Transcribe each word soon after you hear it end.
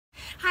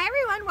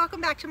everyone,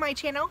 welcome back to my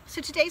channel.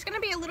 So today's going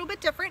to be a little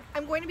bit different.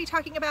 I'm going to be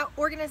talking about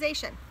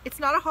organization. It's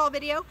not a haul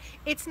video.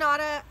 It's not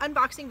a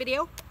unboxing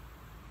video.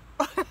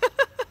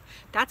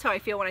 That's how I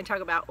feel when I talk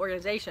about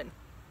organization.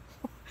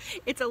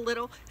 It's a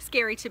little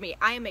scary to me.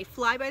 I am a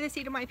fly by the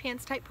seat of my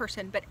pants type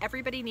person, but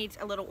everybody needs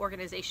a little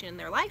organization in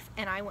their life,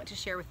 and I want to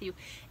share with you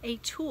a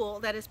tool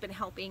that has been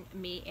helping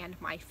me and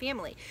my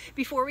family.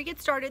 Before we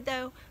get started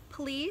though,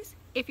 please,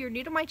 if you're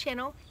new to my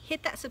channel,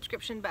 hit that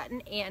subscription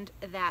button and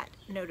that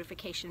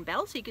notification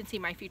bell so you can see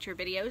my future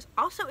videos.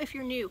 Also, if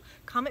you're new,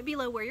 comment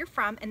below where you're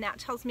from, and that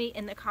tells me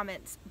in the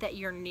comments that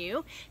you're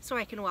new so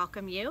I can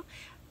welcome you.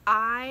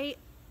 I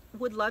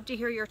would love to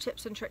hear your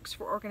tips and tricks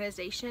for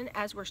organization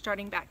as we're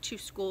starting back to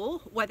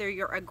school, whether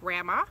you're a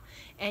grandma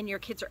and your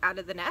kids are out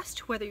of the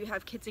nest, whether you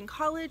have kids in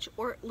college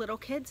or little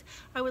kids.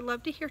 I would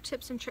love to hear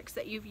tips and tricks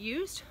that you've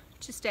used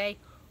to stay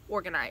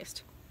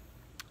organized.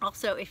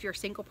 Also, if you're a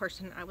single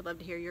person, I would love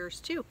to hear yours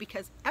too,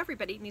 because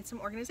everybody needs some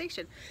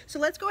organization. So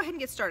let's go ahead and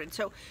get started.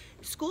 So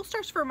school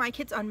starts for my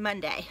kids on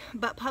Monday,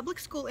 but public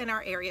school in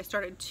our area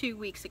started 2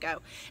 weeks ago.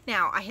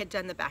 Now, I had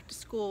done the back to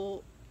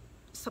school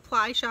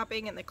supply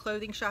shopping and the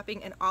clothing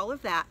shopping and all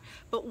of that,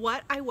 but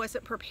what I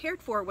wasn't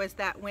prepared for was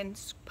that when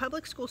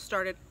public school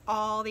started,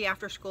 all the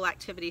after school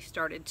activities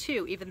started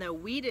too, even though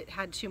we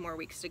had 2 more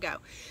weeks to go.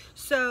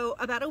 So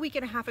about a week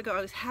and a half ago, I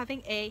was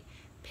having a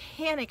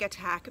panic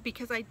attack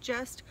because I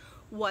just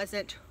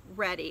wasn't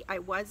ready.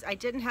 I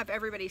didn't have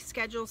everybody's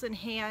schedules in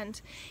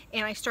hand,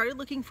 and I started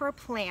looking for a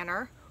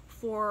planner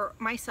for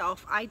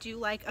myself. I do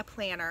like a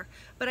planner,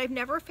 but I've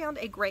never found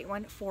a great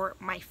one for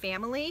my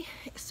family.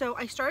 So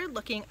I started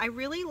looking. I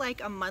really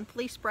like a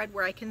monthly spread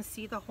where I can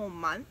see the whole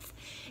month,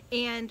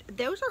 and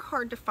those are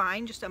hard to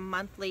find, just a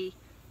monthly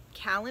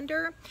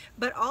calendar.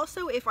 But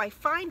also, if I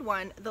find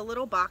one, the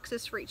little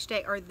boxes for each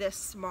day are this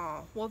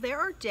small. Well, there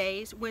are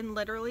days when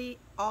literally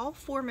all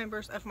 4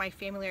 members of my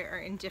family are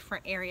in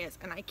different areas,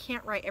 and I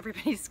can't write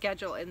everybody's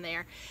schedule in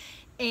there.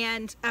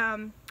 And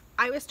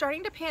I was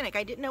starting to panic.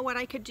 I didn't know what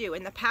I could do.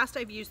 In the past,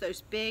 I've used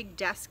those big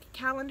desk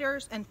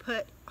calendars and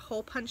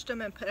hole punched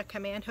them and put a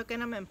command hook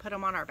in them and put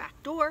them on our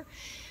back door.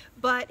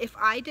 But if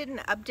I didn't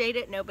update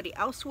it, nobody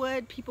else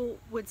would. People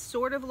would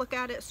sort of look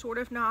at it, sort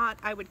of not.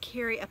 I would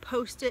carry a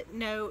post-it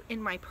note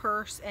in my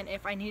purse, and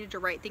if I needed to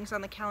write things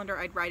on the calendar,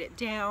 I'd write it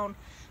down,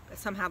 but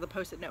somehow the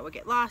post-it note would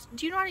get lost.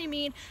 Do you know what I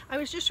mean? I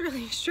was just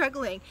really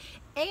struggling.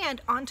 And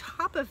on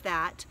top of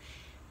that,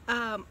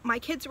 my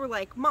kids were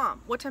like,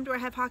 "Mom, what time do I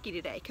have hockey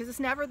today?" Because it's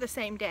never the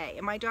same day.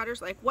 And my daughter's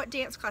like, "What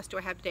dance class do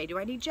I have today? Do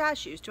I need jazz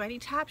shoes? Do I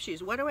need tap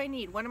shoes? What do I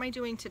need? What am I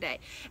doing today?"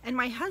 And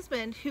my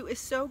husband, who is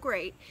so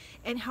great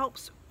and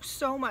helps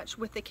so much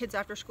with the kids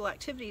after school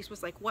activities,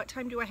 was like, "What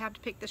time do I have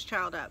to pick this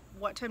child up?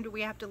 What time do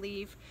we have to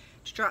leave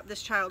to drop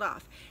this child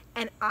off?"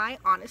 And I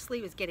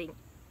honestly was getting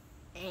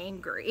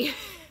angry.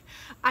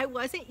 I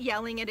wasn't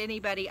yelling at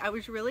anybody. I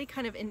was really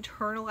kind of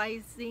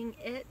internalizing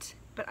it.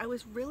 But I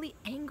was really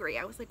angry.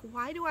 I was like,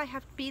 why do I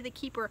have to be the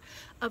keeper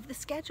of the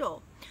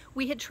schedule?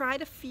 We had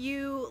tried a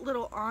few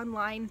little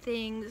online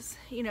things,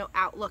 you know,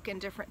 Outlook and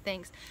different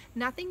things.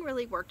 Nothing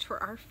really worked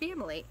for our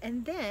family.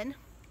 And then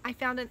I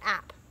found an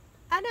app.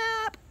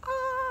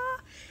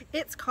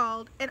 It's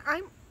called, and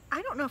I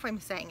don't know if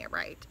I'm saying it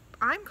right.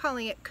 I'm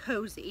calling it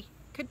Cozi.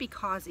 Could be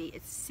Cozi.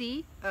 It's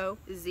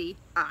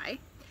C-O-Z-I.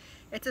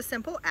 It's a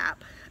simple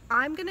app.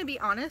 I'm gonna be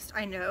honest,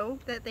 I know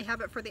that they have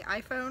it for the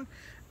iPhone.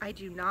 I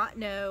do not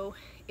know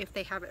if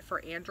they have it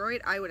for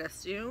Android. I would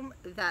assume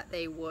that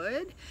they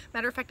would.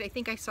 Matter of fact, I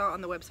think I saw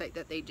on the website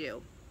that they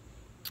do.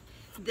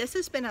 This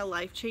has been a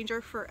life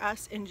changer for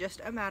us in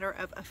just a matter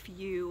of a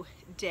few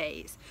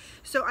days.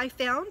 So I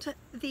found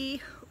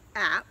the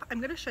app. I'm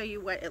going to show you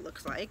what it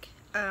looks like.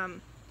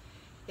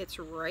 It's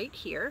right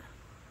here.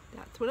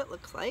 That's what it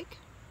looks like.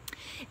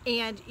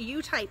 And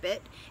you type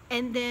it,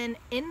 and then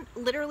in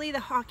literally the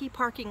hockey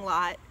parking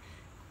lot,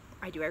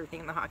 I do everything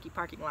in the hockey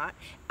parking lot,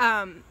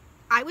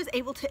 I was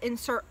able to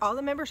insert all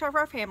the members of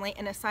our family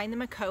and assign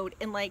them a code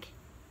in like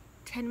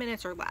 10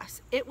 minutes or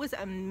less. It was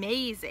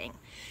amazing.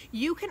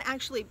 You can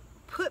actually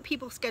put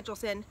people's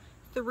schedules in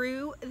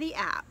through the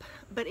app,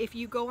 but if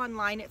you go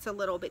online, it's a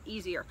little bit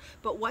easier.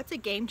 But what's a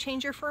game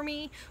changer for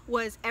me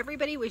was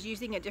everybody was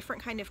using a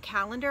different kind of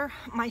calendar.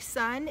 My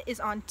son is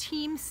on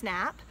Team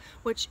Snap,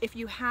 which if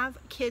you have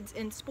kids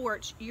in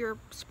sports, your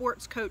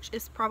sports coach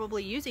is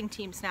probably using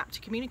Team Snap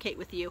to communicate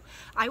with you.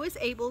 I was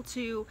able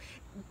to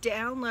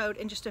download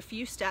in just a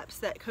few steps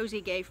that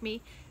Cozi gave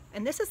me,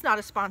 and this is not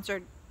a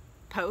sponsored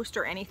post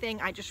or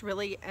anything. I just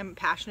really am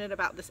passionate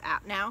about this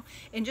app now.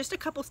 In just a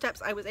couple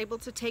steps, I was able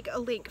to take a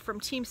link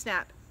from Team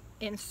Snap,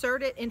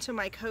 insert it into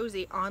my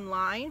Cozi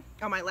online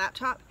on my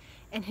laptop,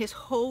 and his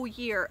whole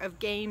year of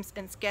games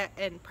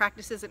and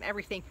practices and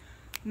everything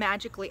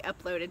magically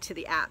uploaded to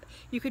the app.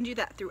 You can do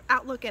that through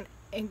Outlook and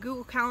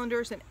Google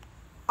Calendars and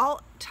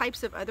all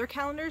types of other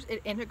calendars.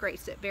 It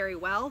integrates it very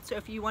well. So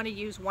if you want to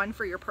use one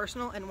for your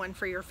personal and one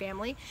for your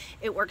family,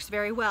 it works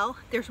very well.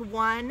 There's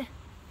one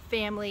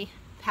family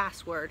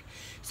password.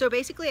 So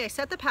basically I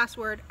set the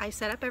password, I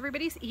set up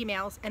everybody's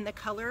emails and the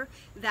color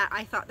that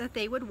I thought that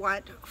they would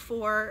want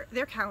for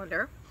their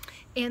calendar,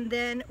 And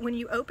then when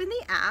you open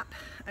the app,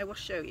 I will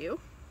show you,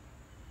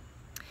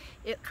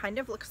 it kind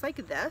of looks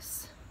like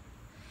this.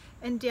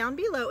 And down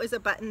below is a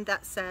button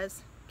that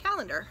says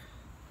calendar.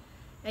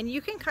 And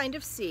you can kind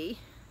of see,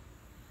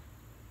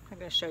 I'm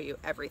going to show you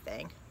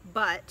everything,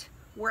 but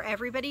where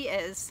everybody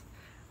is,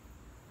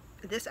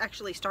 this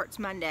actually starts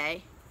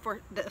Monday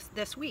for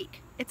this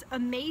week. It's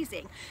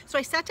amazing. So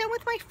I sat down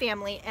with my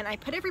family and I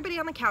put everybody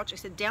on the couch. I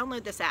said,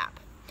 download this app.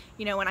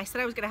 You know, when I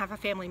said I was going to have a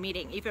family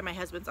meeting, even my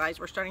husband's eyes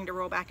were starting to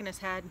roll back in his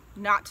head,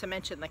 not to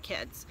mention the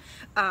kids.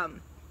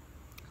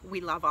 We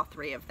love all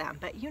three of them,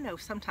 but you know,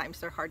 sometimes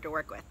they're hard to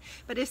work with.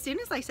 But as soon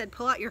as I said,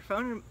 pull out your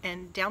phone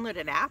and download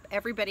an app,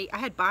 everybody, I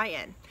had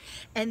buy-in.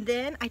 And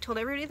then I told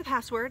everybody the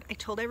password, I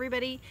told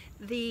everybody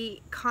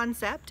the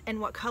concept and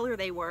what color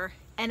they were,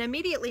 and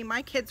immediately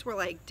my kids were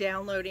like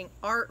downloading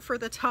art for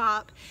the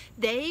top.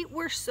 They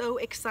were so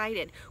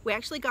excited. We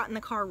actually got in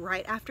the car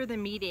right after the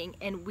meeting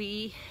and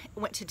we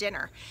went to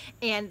dinner.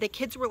 And the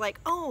kids were like,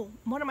 oh,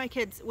 one of my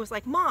kids was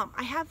like, Mom,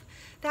 I have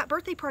that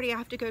birthday party I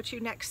have to go to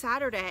next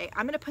Saturday.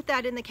 I'm gonna put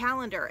that in the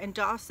calendar. And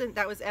Dawson,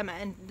 that was Emma,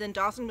 and then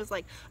Dawson was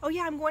like, oh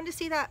yeah, I'm going to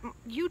see that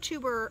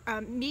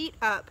YouTuber meet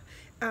up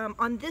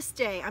on this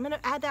day. I'm gonna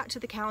add that to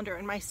the calendar.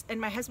 And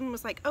my husband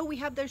was like, oh, we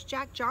have those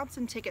Jack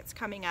Johnson tickets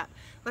coming up.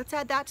 Let's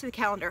add that to the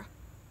calendar.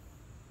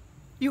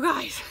 You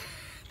guys,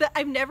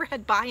 I've never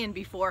had buy-in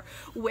before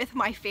with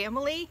my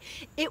family.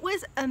 It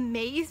was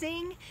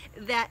amazing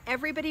that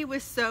everybody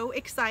was so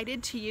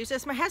excited to use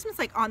this. My husband's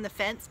like on the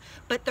fence,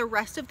 but the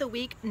rest of the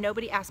week,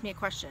 nobody asked me a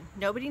question.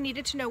 Nobody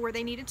needed to know where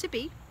they needed to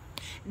be.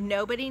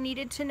 Nobody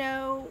needed to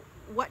know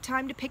what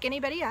time to pick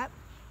anybody up.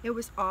 It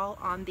was all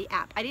on the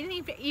app. I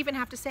didn't even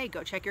have to say,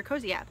 go check your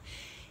Cozi app.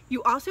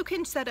 You also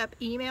can set up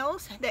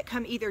emails that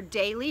come either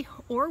daily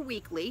or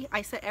weekly.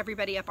 I set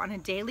everybody up on a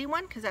daily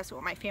one because that's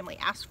what my family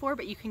asked for,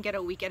 but you can get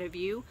a week at a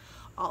view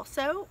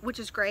also, which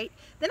is great.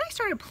 Then I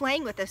started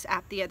playing with this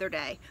app the other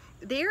day.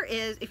 There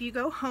is, if you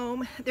go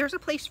home, there's a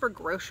place for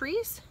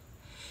groceries.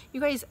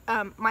 You guys,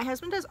 my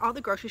husband does all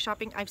the grocery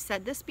shopping. I've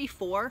said this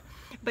before,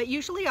 but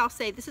usually I'll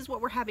say, this is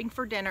what we're having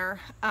for dinner.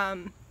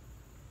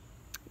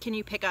 Can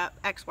you pick up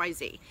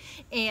XYZ?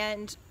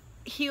 And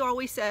he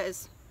always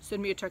says,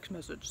 send me a text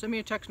message, send me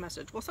a text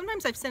message. Well,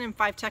 sometimes I've sent him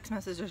 5 text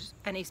messages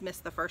and he's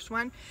missed the first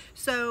one.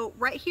 So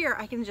right here,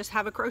 I can just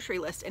have a grocery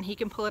list and he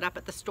can pull it up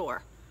at the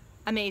store.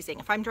 Amazing.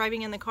 If I'm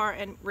driving in the car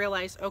and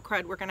realize, oh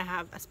crud, we're gonna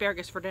have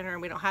asparagus for dinner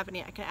and we don't have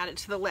any, I can add it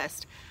to the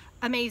list.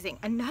 Amazing.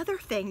 Another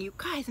thing, you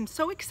guys, I'm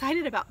so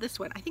excited about this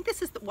one. I think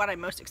this is what I'm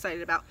most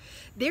excited about.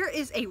 There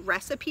is a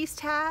recipes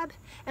tab.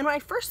 And when I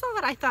first saw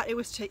it, I thought it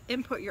was to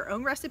input your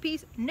own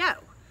recipes. No.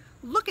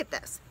 Look at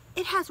this.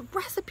 It has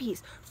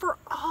recipes for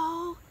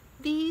all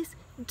these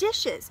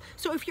dishes.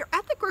 So if you're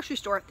at the grocery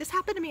store, this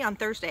happened to me on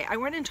Thursday. I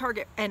went in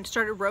Target and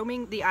started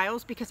roaming the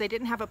aisles because I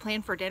didn't have a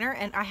plan for dinner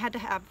and I had to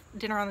have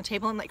dinner on the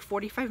table in like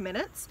 45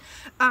 minutes.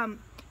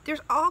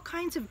 There's all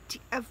kinds of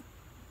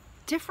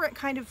different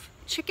kind of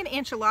chicken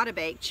enchilada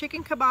bake,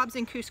 chicken kebabs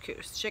and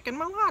couscous, chicken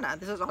Milana,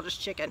 this is all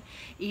just chicken,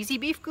 easy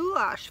beef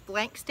goulash,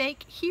 flank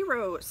steak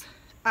heroes,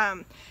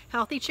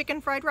 healthy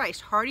chicken fried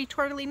rice, hearty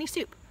tortellini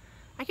soup.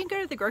 I can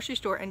go to the grocery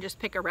store and just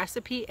pick a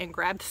recipe and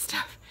grab the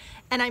stuff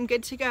and I'm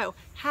good to go.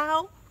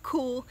 How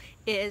cool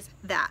is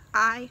that?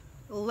 I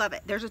love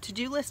it. There's a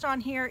to-do list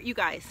on here. You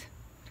guys,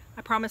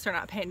 I promise they're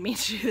not paying me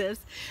to do this.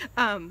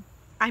 I'm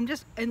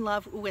just in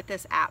love with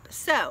this app.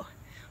 So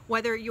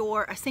whether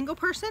you're a single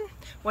person,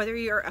 whether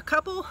you're a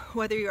couple,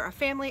 whether you're a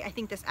family, I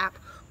think this app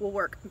will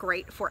work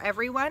great for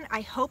everyone.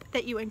 I hope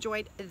that you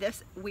enjoyed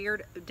this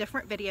weird,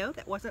 different video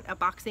that wasn't a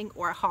boxing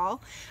or a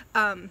haul.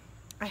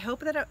 I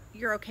hope that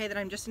you're okay that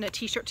I'm just in a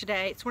t-shirt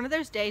today. It's one of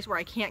those days where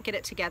I can't get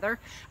it together.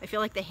 I feel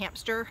like the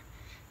hamster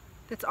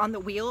that's on the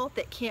wheel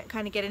that can't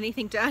kind of get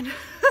anything done.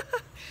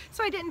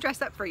 So I didn't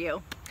dress up for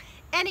you.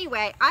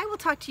 Anyway, I will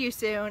talk to you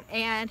soon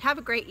and have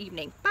a great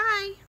evening. Bye.